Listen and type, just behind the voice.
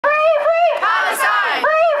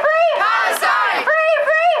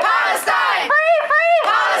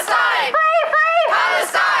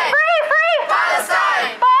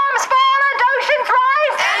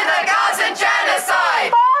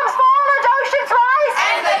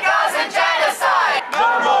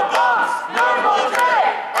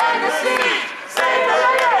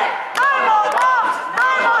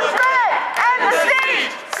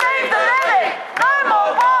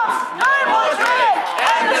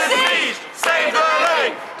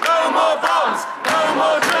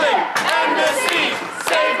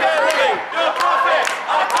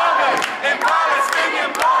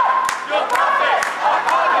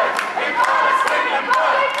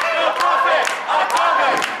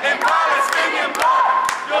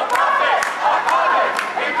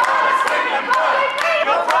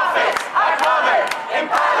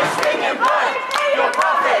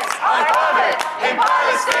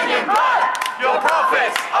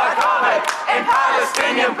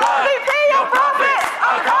Palestinian blood. We pay your profits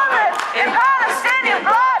are covered in Palestinian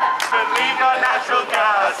blood. But leave your natural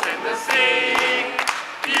gas in the sea.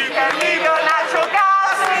 You can leave your natural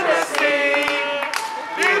gas in the sea.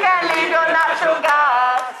 You can leave your natural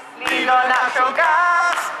gas. Leave your natural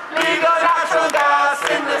gas. Leave your natural gas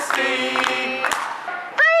in the sea.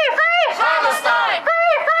 Free, free! Palestine!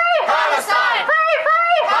 Free, free! Palestine! Free,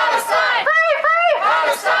 free! Palestine! Free, free!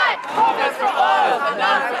 Palestine! Profits for oil, but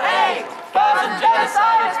none for aid. Gaza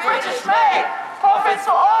genocide is British made. Profits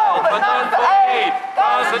for oil, but none for aid.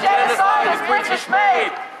 Gaza genocide is British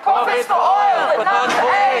made. Profits for oil, but none for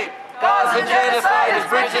aid. Gaza genocide is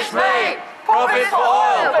British made. Profits for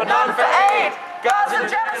oil, but none for aid. Gaza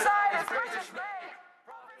genocide.